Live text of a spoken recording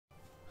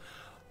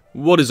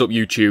What is up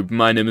YouTube,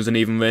 my name is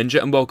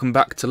UnevenRanger and welcome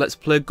back to Let's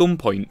Play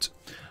Gunpoint.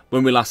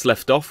 When we last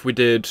left off we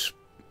did,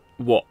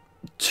 what,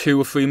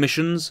 2 or 3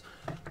 missions,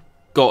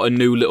 got a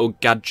new little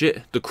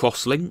gadget, the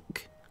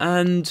crosslink,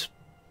 and,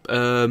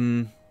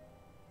 I'm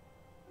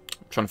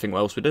trying to think what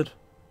else we did.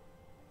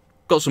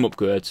 Got some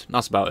upgrades,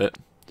 that's about it.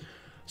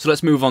 So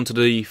let's move on to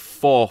the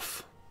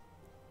 4th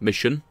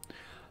mission.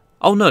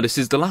 Oh no, this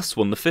is the last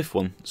one, the 5th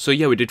one. So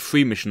yeah, we did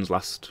 3 missions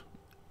last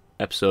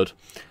episode.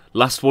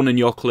 Last one and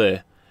you're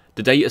clear.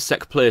 The data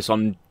sec place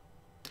on...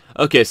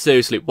 Okay,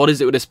 seriously, what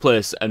is it with this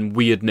place and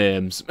weird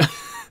names?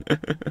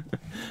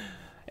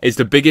 It's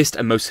the biggest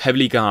and most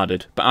heavily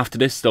guarded, but after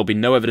this there'll be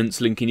no evidence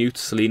linking you to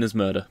Selena's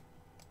murder.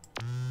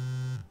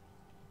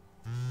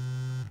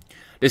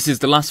 This is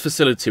the last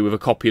facility with a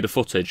copy of the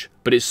footage,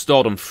 but it's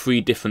stored on 3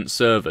 different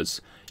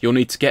servers. You'll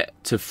need to get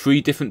to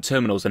 3 different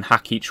terminals and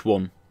hack each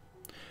one.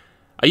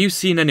 Are you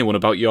seeing anyone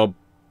about your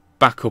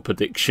backup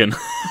addiction?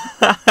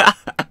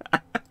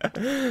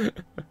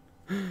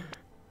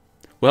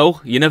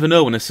 Well, you never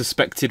know when a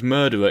suspected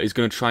murderer is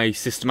going to try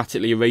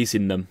systematically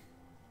erasing them.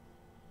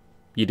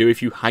 You do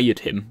if you hired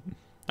him.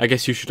 I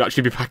guess you should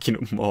actually be backing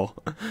up more.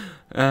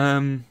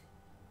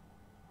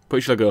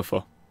 What should I go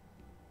for?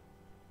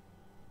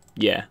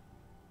 Yeah.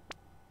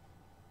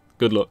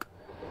 Good luck.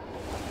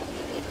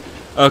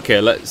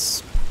 Okay,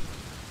 let's...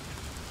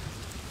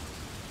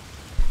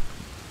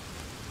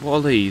 What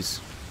are these?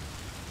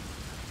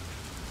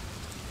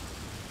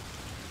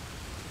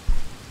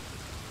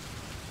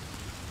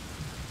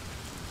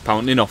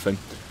 Apparently nothing.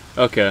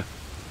 Okay.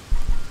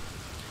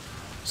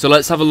 So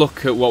let's have a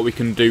look at what we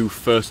can do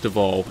first of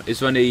all. Is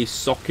there any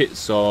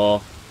sockets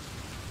or...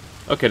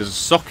 Okay, there's a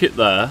socket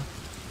there.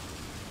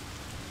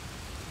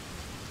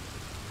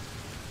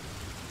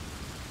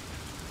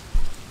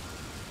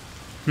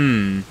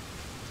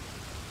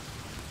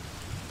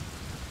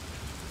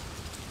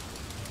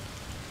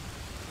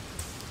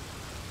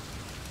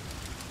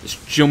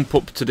 Let's jump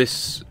up to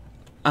this...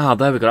 Ah,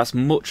 there we go, that's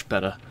much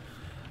better.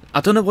 I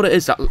don't know what it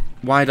is,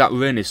 why that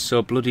rain is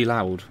so bloody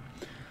loud.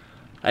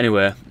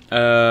 Anyway,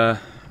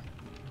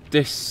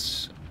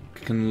 this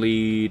can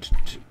lead...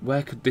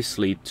 Where could this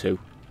lead to?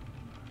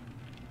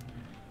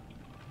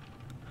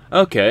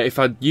 Okay, if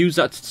I use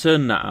that to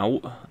turn that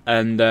out,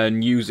 and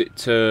then use it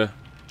to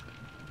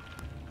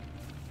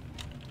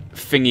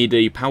thingy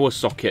the power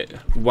socket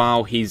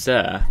while he's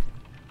there,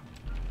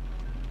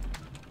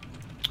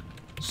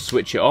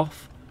 switch it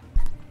off,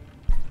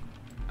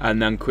 and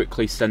then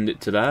quickly send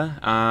it to there,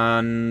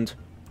 and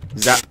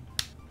zap.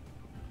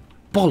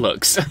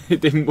 Bollocks! It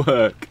didn't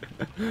work.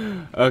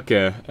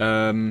 Okay,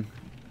 alright,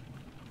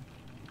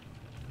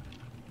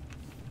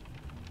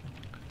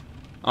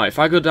 if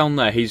I go down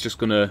there, he's just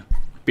gonna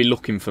be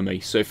looking for me.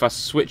 So if I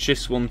switch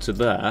this one to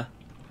there,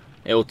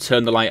 it'll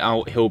turn the light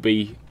out, he'll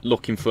be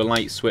looking for a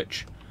light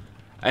switch,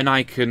 and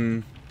I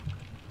can...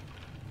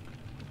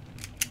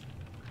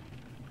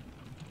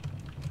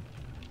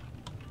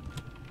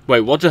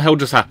 Wait, what the hell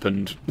just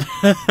happened?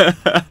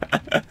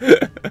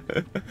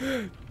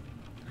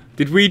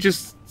 Did we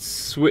just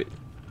switch?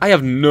 I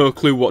have no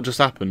clue what just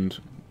happened.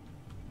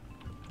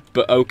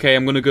 But okay,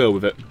 I'm gonna go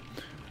with it.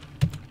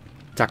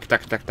 Tack,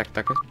 tack, tack, tack,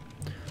 tack.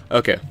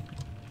 Okay.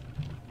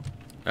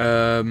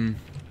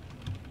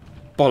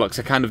 Bollocks,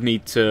 I kind of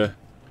need to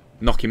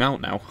knock him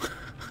out now.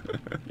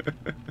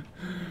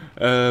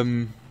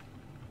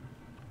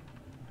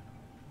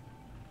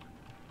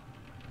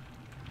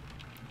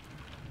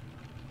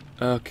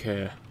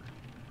 Okay.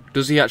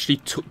 Does he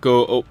actually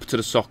go up to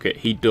the socket?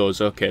 He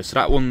does. Okay, so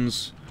that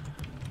one's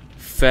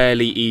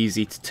fairly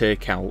easy to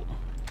take out.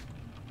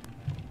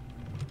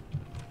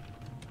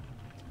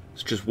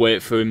 Let's just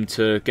wait for him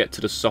to get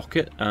to the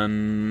socket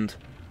and...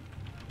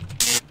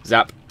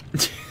 Zap.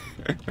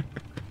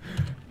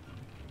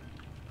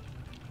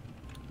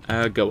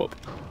 Go up.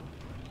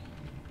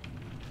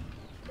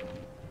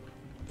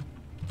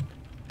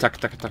 Tack,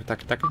 tack, tack,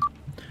 tack, tack.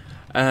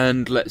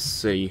 And let's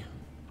see.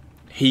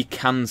 He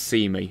can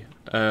see me,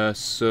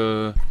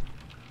 so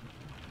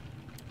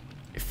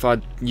if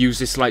I use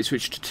this light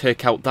switch to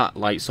take out that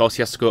light source,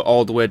 he has to go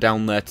all the way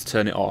down there to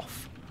turn it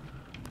off.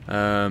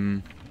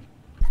 And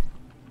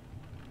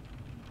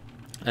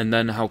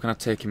then how can I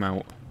take him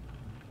out?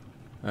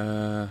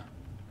 I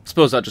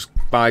suppose that just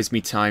buys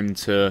me time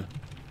to...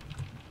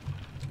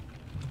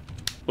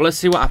 Well, let's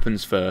see what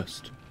happens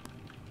first.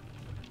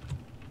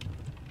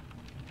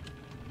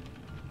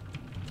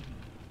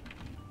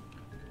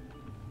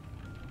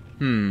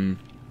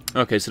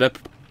 Okay, so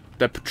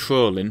they're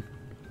patrolling.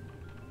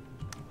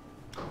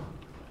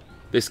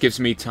 This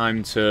gives me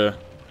time to...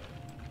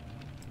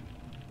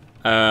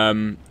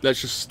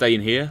 let's just stay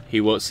in here. He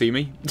won't see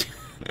me.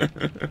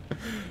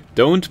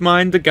 Don't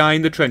mind the guy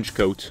in the trench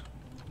coat.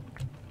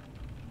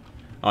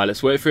 Alright,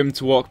 let's wait for him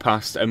to walk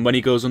past, and when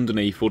he goes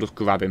underneath, we'll just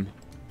grab him.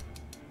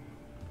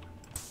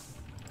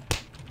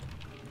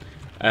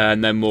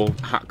 And then we'll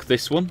hack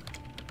this one.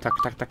 Tack,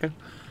 tack, tack.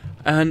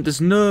 And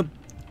there's no...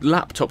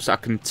 laptops I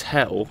can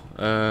tell.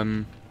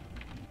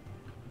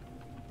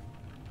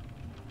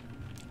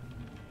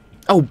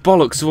 Oh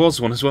bollocks, there was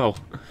one as well.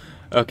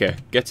 Okay,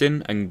 get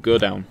in and go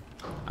down.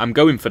 I'm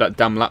going for that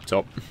damn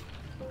laptop.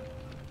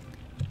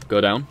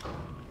 Go down.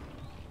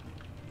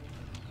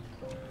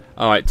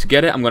 Alright, to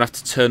get it, I'm going to have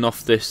to turn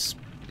off this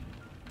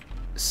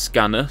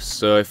scanner.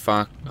 So if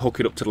I hook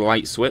it up to the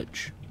light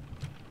switch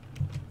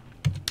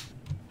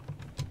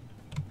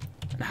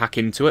and hack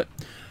into it.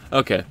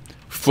 Okay.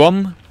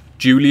 From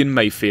Julian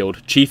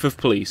Mayfield, Chief of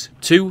Police,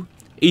 to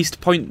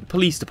East Point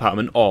Police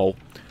Department, all.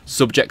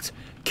 Subject,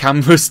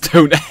 cameras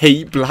don't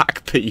hate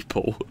black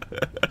people.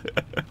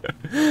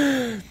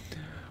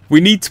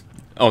 We need to...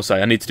 Oh,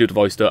 sorry, I need to do the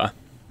voice, don't I?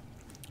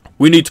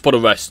 We need to put a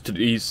rest to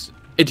these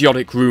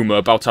idiotic rumour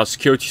about our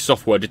security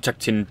software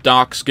detecting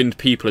dark-skinned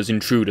people as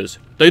intruders.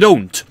 They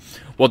don't.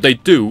 What they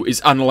do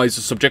is analyse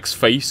the subject's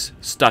face,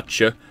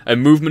 stature,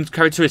 and movement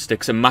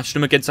characteristics and match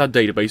them against our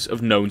database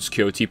of known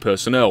security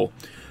personnel.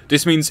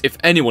 This means if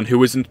anyone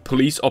who isn't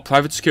police or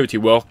private security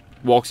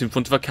walks in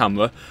front of a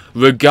camera,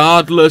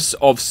 regardless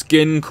of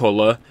skin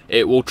colour,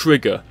 it will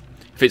trigger.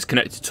 If it's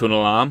connected to an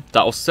alarm,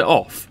 that'll set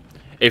off.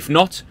 If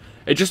not,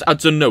 it just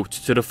adds a note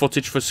to the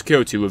footage for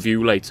security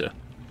review later.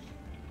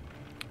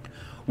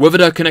 Whether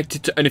they're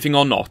connected to anything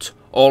or not,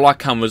 all our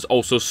cameras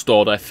also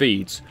store their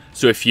feeds.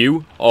 So if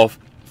you, or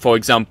for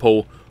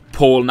example,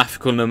 pull an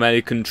African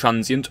American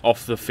transient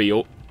off the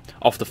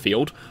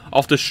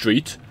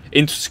street,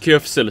 into a secure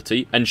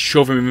facility and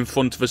shove him in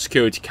front of a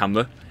security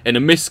camera in a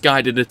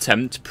misguided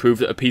attempt to prove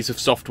that a piece of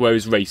software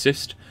is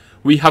racist,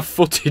 we have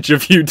footage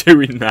of you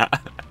doing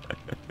that.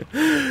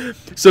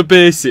 So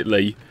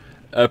basically,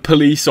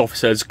 police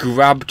officers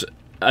grabbed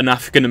an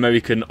African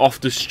American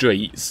off the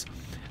streets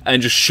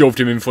and just shoved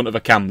him in front of a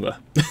camera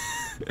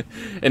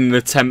in an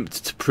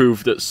attempt to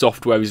prove that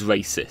software is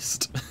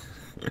racist.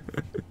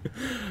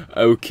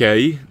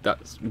 Okay,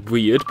 that's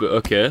weird, but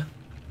okay.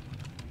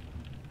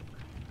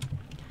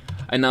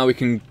 And now we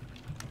can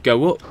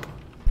go up.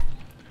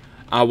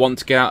 I want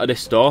to get out of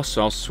this door,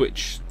 so I'll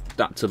switch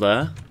that to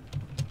there.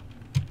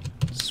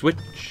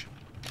 Switch.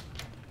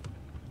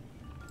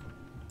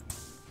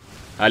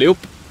 Alley up.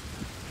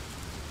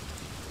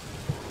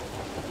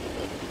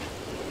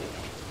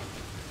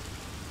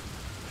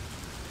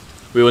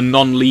 We were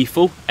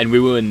non-lethal, and we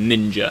were a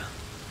ninja.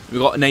 We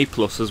got an A+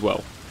 as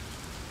well.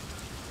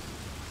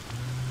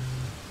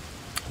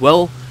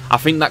 Well, I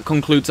think that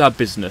concludes our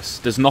business.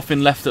 There's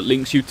nothing left that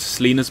links you to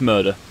Selena's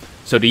murder,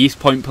 so the East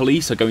Point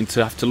police are going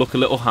to have to look a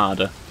little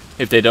harder.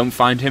 If they don't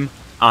find him,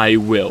 I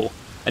will.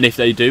 And if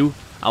they do,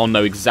 I'll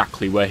know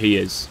exactly where he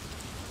is.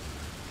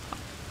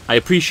 I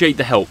appreciate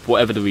the help,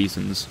 whatever the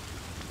reasons.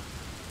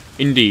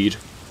 Indeed.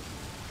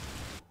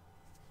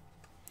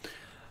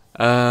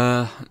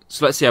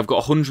 So let's see, I've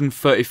got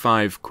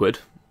 135 quid.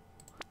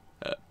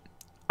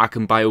 I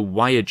can buy a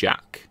wire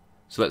jack.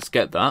 So let's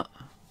get that.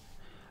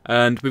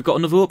 And we've got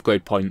another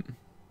upgrade point.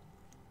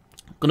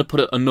 I'm going to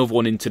put another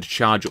one into the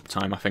charge up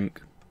time, I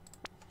think.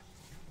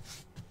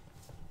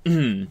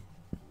 Whoa,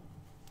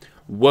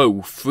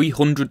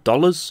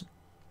 $300?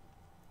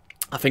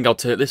 I think I'll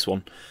take this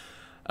one.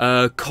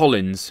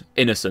 Collins,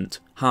 innocent.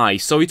 Hi,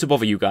 sorry to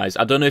bother you guys.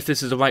 I don't know if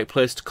this is the right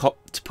place to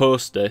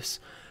post this,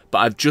 but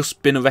I've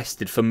just been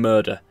arrested for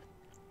murder.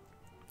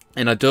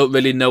 And I don't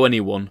really know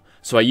anyone,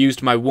 so I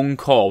used my one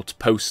call to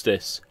post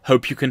this.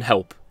 Hope you can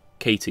help.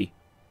 Katie.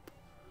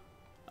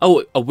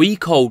 Oh, are we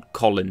called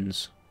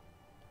Collins?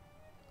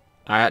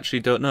 I actually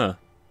don't know.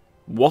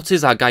 What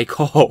is our guy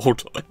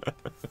called?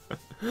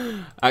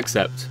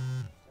 Accept.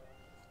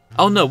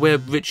 Oh no, we're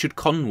Richard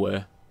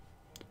Conway.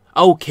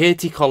 Oh,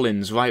 Katie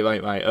Collins. Right,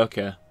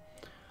 okay.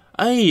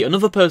 Hey,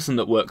 another person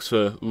that works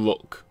for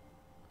Rook.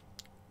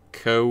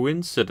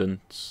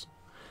 Coincidence.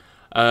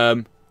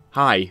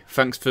 Hi,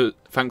 thanks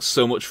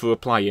so much for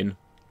replying.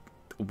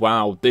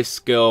 Wow, this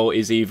girl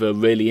is either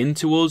really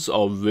into us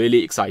or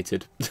really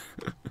excited.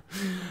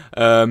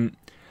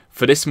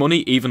 For this money,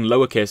 even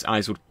lowercase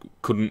eyes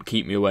couldn't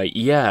keep me away.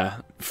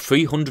 Yeah,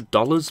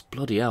 $300?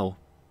 Bloody hell.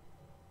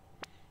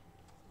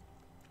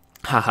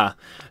 Haha,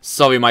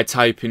 sorry my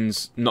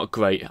typing's not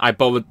great. I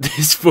borrowed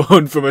this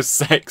phone from a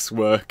sex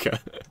worker.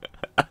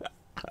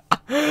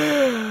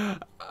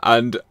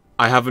 And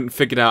I haven't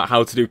figured out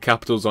how to do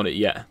capitals on it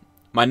yet.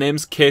 My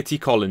name's Katie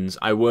Collins.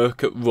 I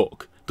work at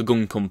Rook, the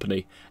gun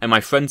company, and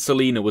my friend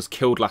Selena was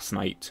killed last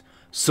night.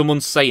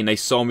 Someone's saying they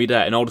saw me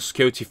there and all the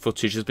security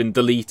footage has been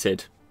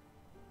deleted.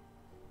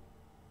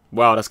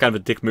 Wow, that's kind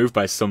of a dick move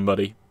by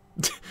somebody.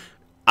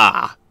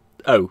 Ah.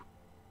 Oh.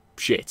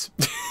 Shit.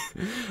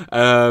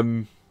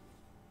 I'm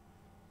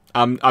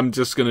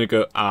just gonna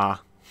go,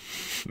 ah.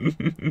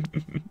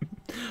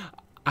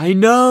 I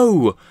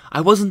know! I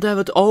wasn't there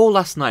at all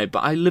last night,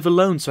 but I live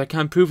alone so I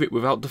can't prove it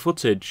without the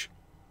footage.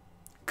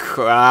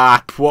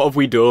 Crap, what have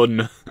we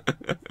done?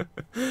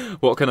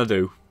 What can I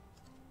do?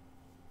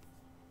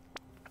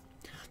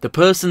 The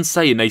person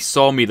saying they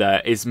saw me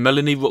there is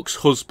Melanie Rook's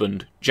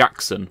husband,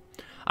 Jackson.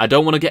 I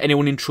don't want to get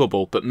anyone in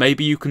trouble, but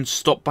maybe you can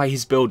stop by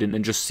his building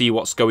and just see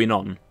what's going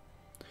on.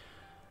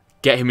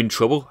 Get him in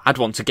trouble? I'd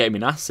want to get him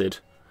in acid.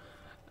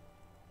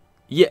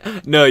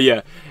 Yeah, no,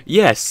 yeah.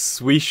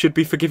 Yes, we should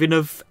be forgiving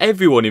of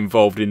everyone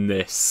involved in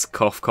this.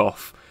 Cough,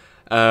 cough.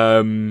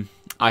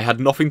 I had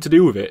nothing to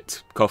do with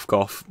it. Cough,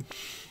 cough.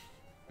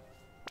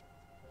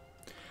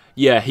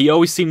 Yeah, he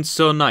always seemed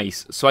so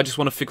nice, so I just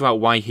want to figure out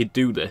why he'd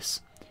do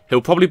this.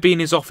 He'll probably be in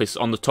his office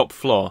on the top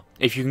floor.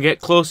 If you can get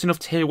close enough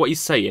to hear what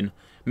he's saying,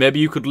 maybe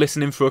you could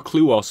listen in for a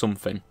clue or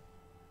something.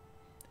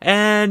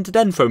 And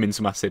then throw him in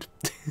some acid.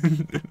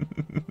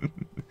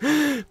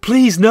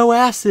 Please, no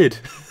acid!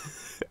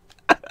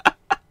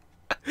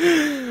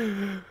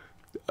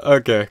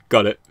 Okay,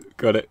 got it.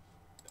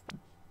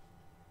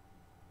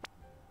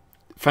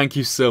 Thank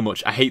you so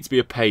much. I hate to be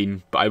a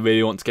pain, but I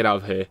really want to get out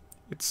of here.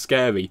 It's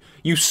scary.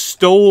 You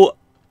stole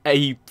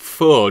a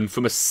phone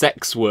from a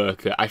sex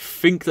worker. I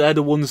think they're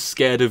the ones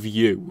scared of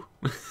you.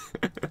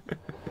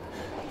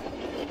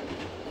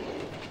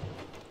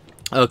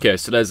 Okay,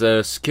 so there's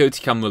a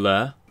security camera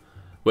there,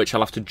 which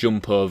I'll have to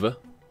jump over.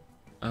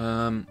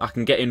 I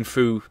can get in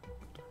through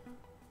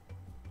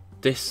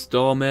this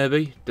door,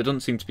 maybe? There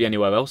doesn't seem to be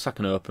anywhere else I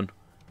can open.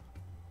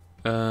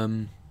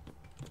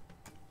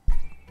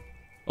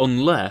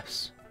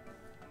 Unless...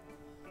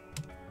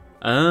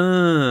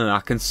 I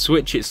can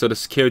switch it so the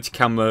security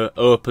camera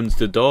opens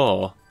the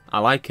door. I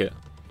like it.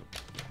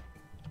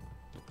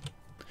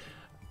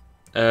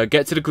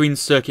 Get to the green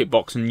circuit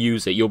box and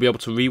use it. You'll be able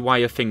to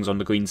rewire things on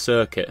the green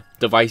circuit.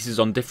 Devices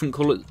on different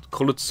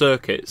coloured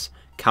circuits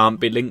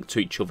can't be linked to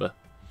each other.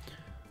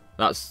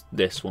 That's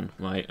this one,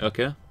 right?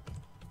 Okay.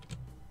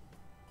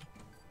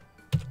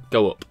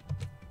 Go up.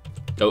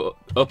 Go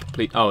up,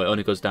 please. Oh, it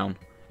only goes down.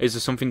 Is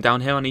there something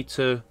down here I need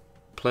to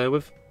play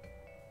with?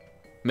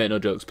 Make no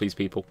jokes, please,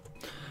 people.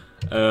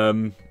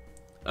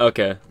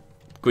 Okay.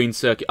 Green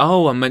circuit.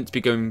 Oh, I'm meant to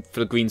be going for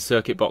the green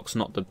circuit box,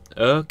 not the...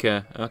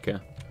 Okay.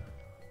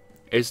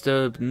 Is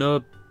there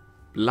no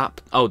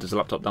Oh, there's a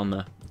laptop down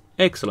there.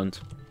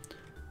 Excellent.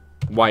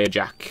 Wire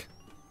jack.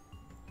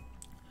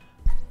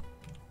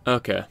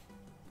 Okay.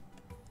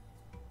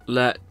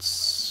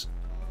 Let's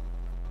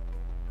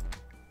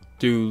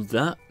do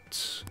that.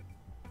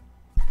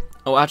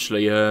 Oh,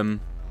 actually,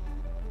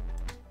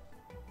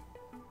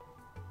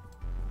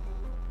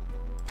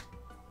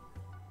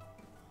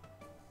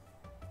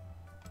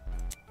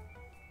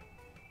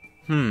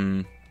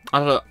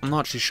 I'm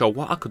not actually sure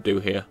what I could do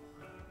here.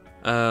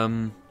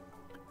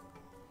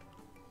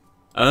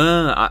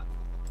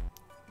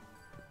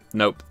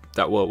 Nope,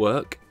 that won't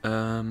work.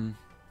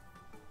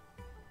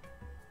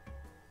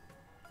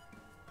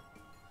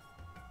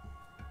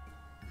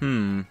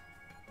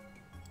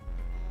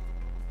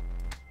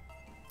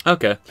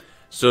 Okay,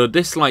 so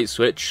this light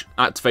switch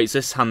activates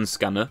this hand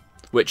scanner,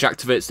 which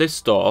activates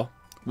this door,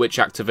 which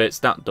activates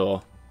that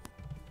door.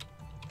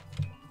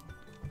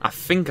 I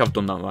think I've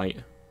done that right.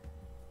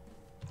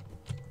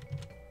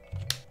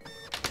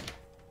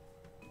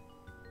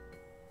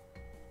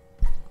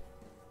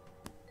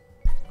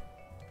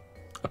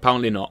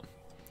 Apparently not.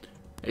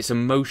 It's a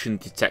motion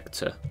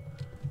detector.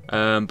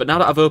 But now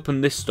that I've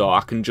opened this door,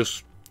 I can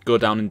just go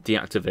down and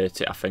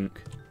deactivate it, I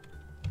think.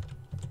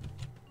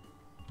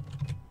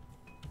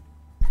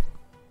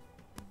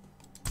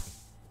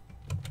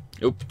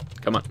 Oop,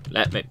 come on,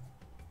 let me.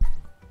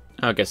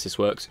 I guess this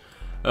works.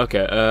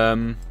 Okay,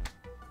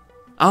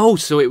 oh,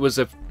 so it was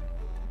a...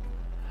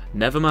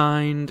 Never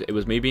mind, it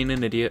was me being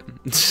an idiot.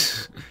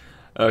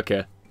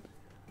 Okay.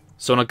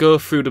 So when I go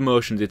through the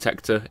motion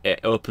detector, it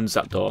opens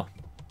that door.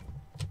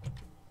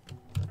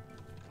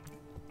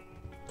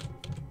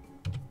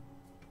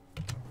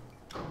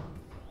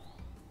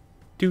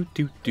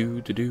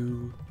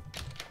 Do.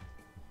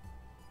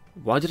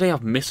 Why do they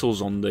have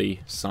missiles on the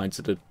sides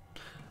of the...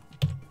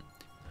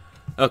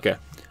 Okay.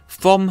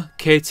 From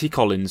Katie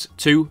Collins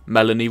to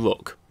Melanie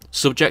Rook.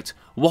 Subject,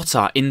 what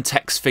are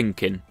Intex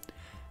thinking?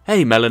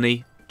 Hey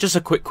Melanie, just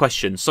a quick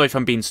question, sorry if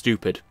I'm being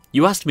stupid.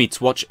 You asked me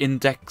to watch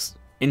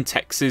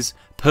Intex's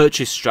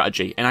purchase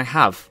strategy, and I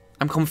have.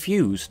 I'm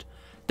confused.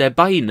 They're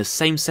buying the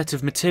same set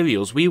of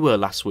materials we were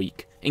last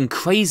week, in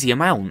crazy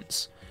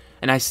amounts.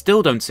 And I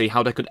still don't see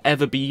how they could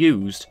ever be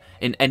used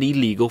in any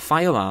legal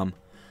firearm.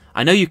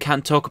 I know you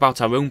can't talk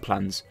about our own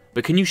plans,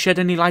 but can you shed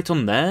any light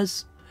on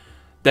theirs?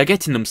 They're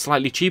getting them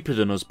slightly cheaper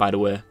than us, by the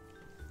way.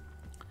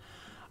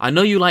 I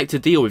know you like to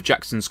deal with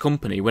Jackson's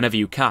company whenever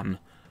you can,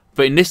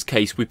 but in this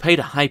case we paid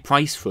a high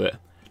price for it.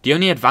 The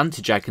only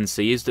advantage I can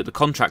see is that the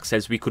contract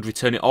says we could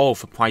return it all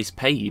for price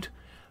paid,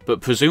 but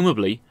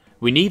presumably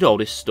we need all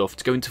this stuff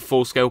to go into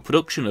full-scale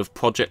production of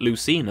Project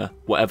Lucina,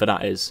 whatever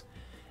that is.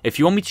 If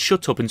you want me to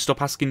shut up and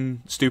stop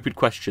asking stupid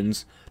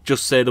questions,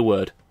 just say the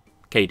word.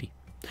 Katie.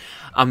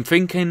 I'm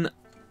thinking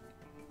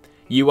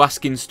you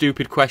asking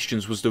stupid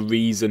questions was the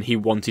reason he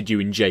wanted you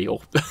in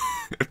jail.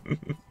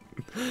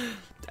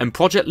 And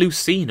Project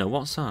Lucina,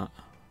 what's that?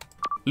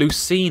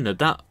 Lucina,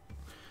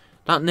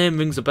 that name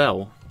rings a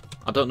bell.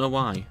 I don't know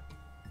why.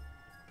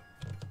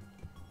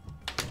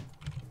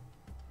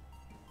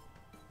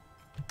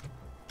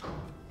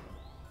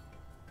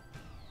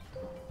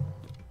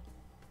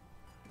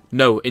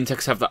 No,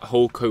 Intex have that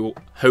whole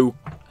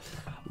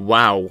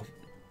wow.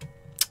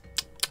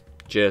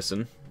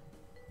 Jason.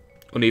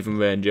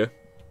 UnevenRanger.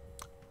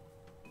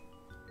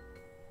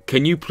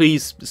 Can you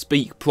please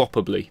speak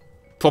properly?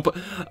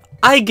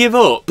 I give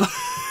up!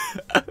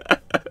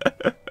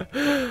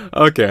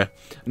 Okay.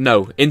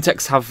 No,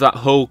 Intex have that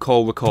whole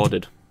call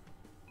recorded.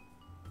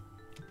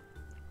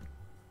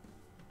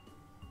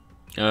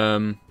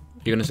 You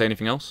gonna say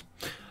anything else?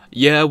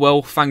 Yeah,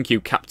 well, thank you,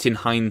 Captain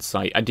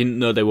Hindsight. I didn't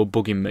know they were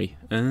bugging me.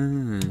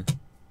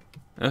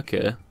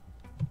 Okay.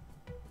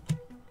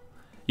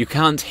 You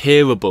can't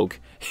hear a bug.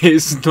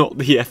 It's not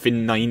the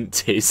effing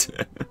 90s.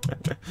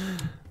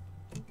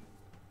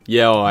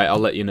 Yeah, alright, I'll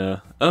let you know.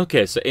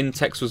 Okay, so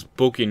Intex was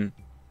bugging.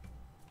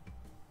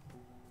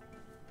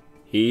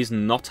 He's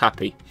not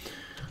happy.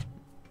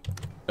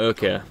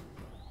 Okay.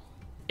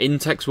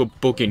 Intex were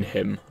bugging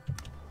him.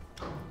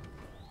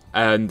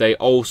 And they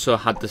also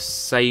had the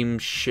same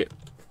shit.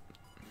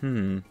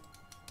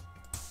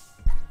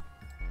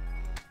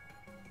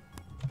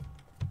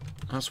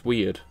 That's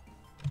weird.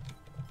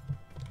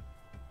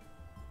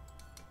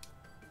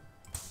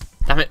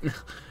 Damn it.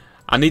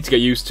 I need to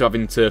get used to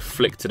having to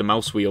flick to the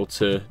mouse wheel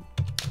to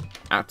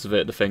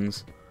activate the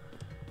things.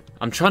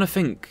 I'm trying to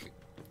think.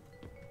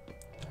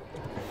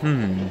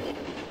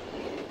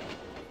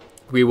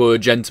 We were a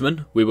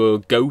gentleman, we were a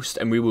ghost,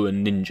 and we were a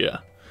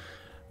ninja.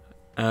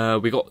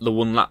 We got the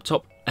one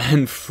laptop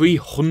and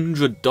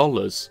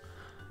 $300.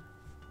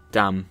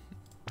 Damn.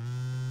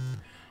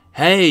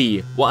 Hey,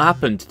 what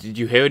happened? Did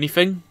you hear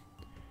anything?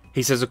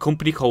 He says a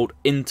company called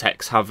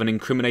Intex have an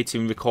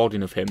incriminating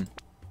recording of him.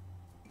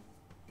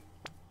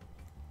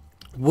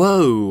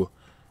 Whoa,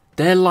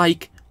 they're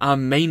like our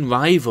main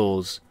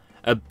rivals.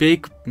 A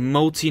big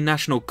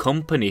multinational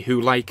company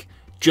who like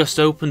just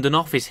opened an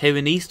office here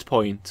in East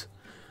Point.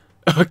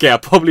 Okay, I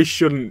probably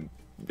shouldn't.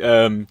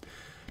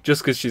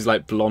 Just because she's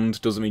like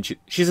blonde doesn't mean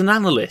she's an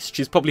analyst.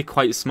 She's probably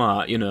quite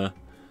smart, you know.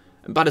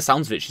 And by the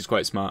sounds of it, she's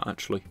quite smart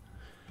actually.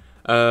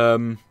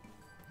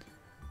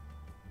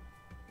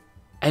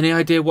 Any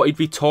idea what he'd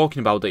be talking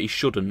about that he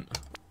shouldn't?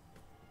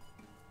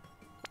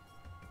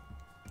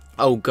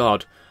 Oh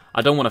god,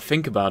 I don't want to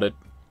think about it.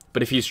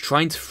 But if he's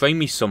trying to frame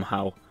me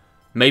somehow,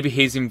 maybe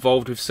he's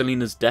involved with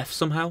Selena's death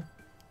somehow?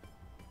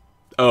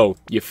 Oh,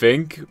 you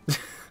think?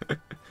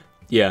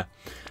 Yeah.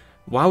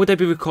 Why would they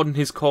be recording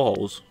his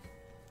calls?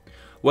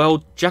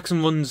 Well,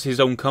 Jackson runs his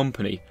own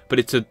company, but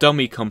it's a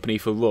dummy company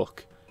for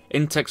Rook.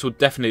 Intex would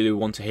definitely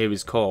want to hear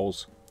his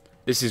calls.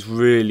 This is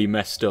really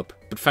messed up,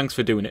 but thanks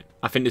for doing it.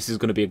 I think this is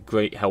going to be a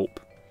great help.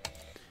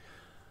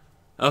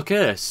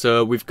 Okay,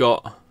 so we've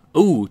got...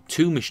 Ooh,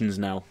 2 missions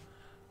now.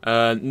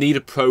 Need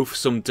a pro for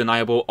some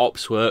deniable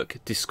ops work,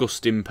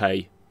 disgusting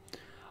pay.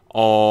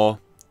 Or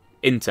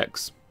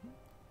Intex.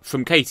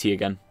 From Katie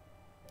again.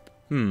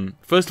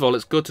 First of all,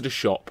 let's go to the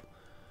shop.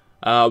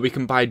 We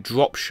can buy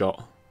drop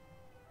shot.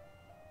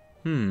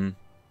 I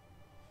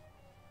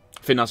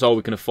think that's all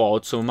we can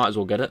afford, so we might as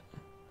well get it.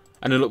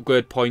 And an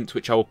upgrade point,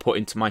 which I will put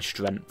into my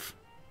strength.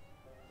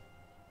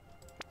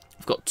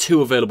 I've got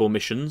 2 available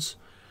missions.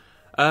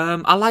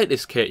 I like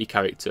this Katie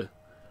character.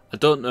 I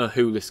don't know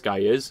who this guy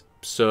is,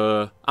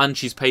 so and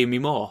she's paying me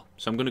more,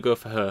 so I'm going to go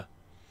for her.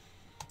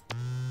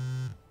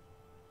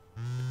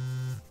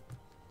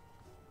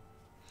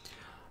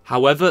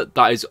 However,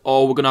 that is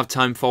all we're going to have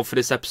time for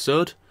this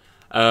episode.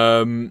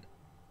 If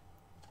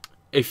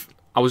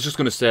I was just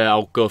going to say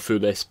I'll go through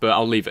this, but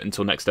I'll leave it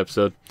until next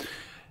episode.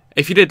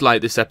 If you did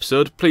like this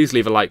episode, please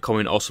leave a like,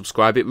 comment or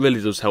subscribe. It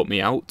really does help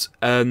me out.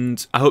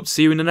 And I hope to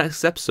see you in the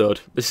next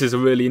episode. This is a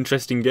really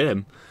interesting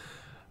game.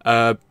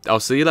 I'll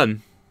see you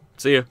then.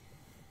 See you.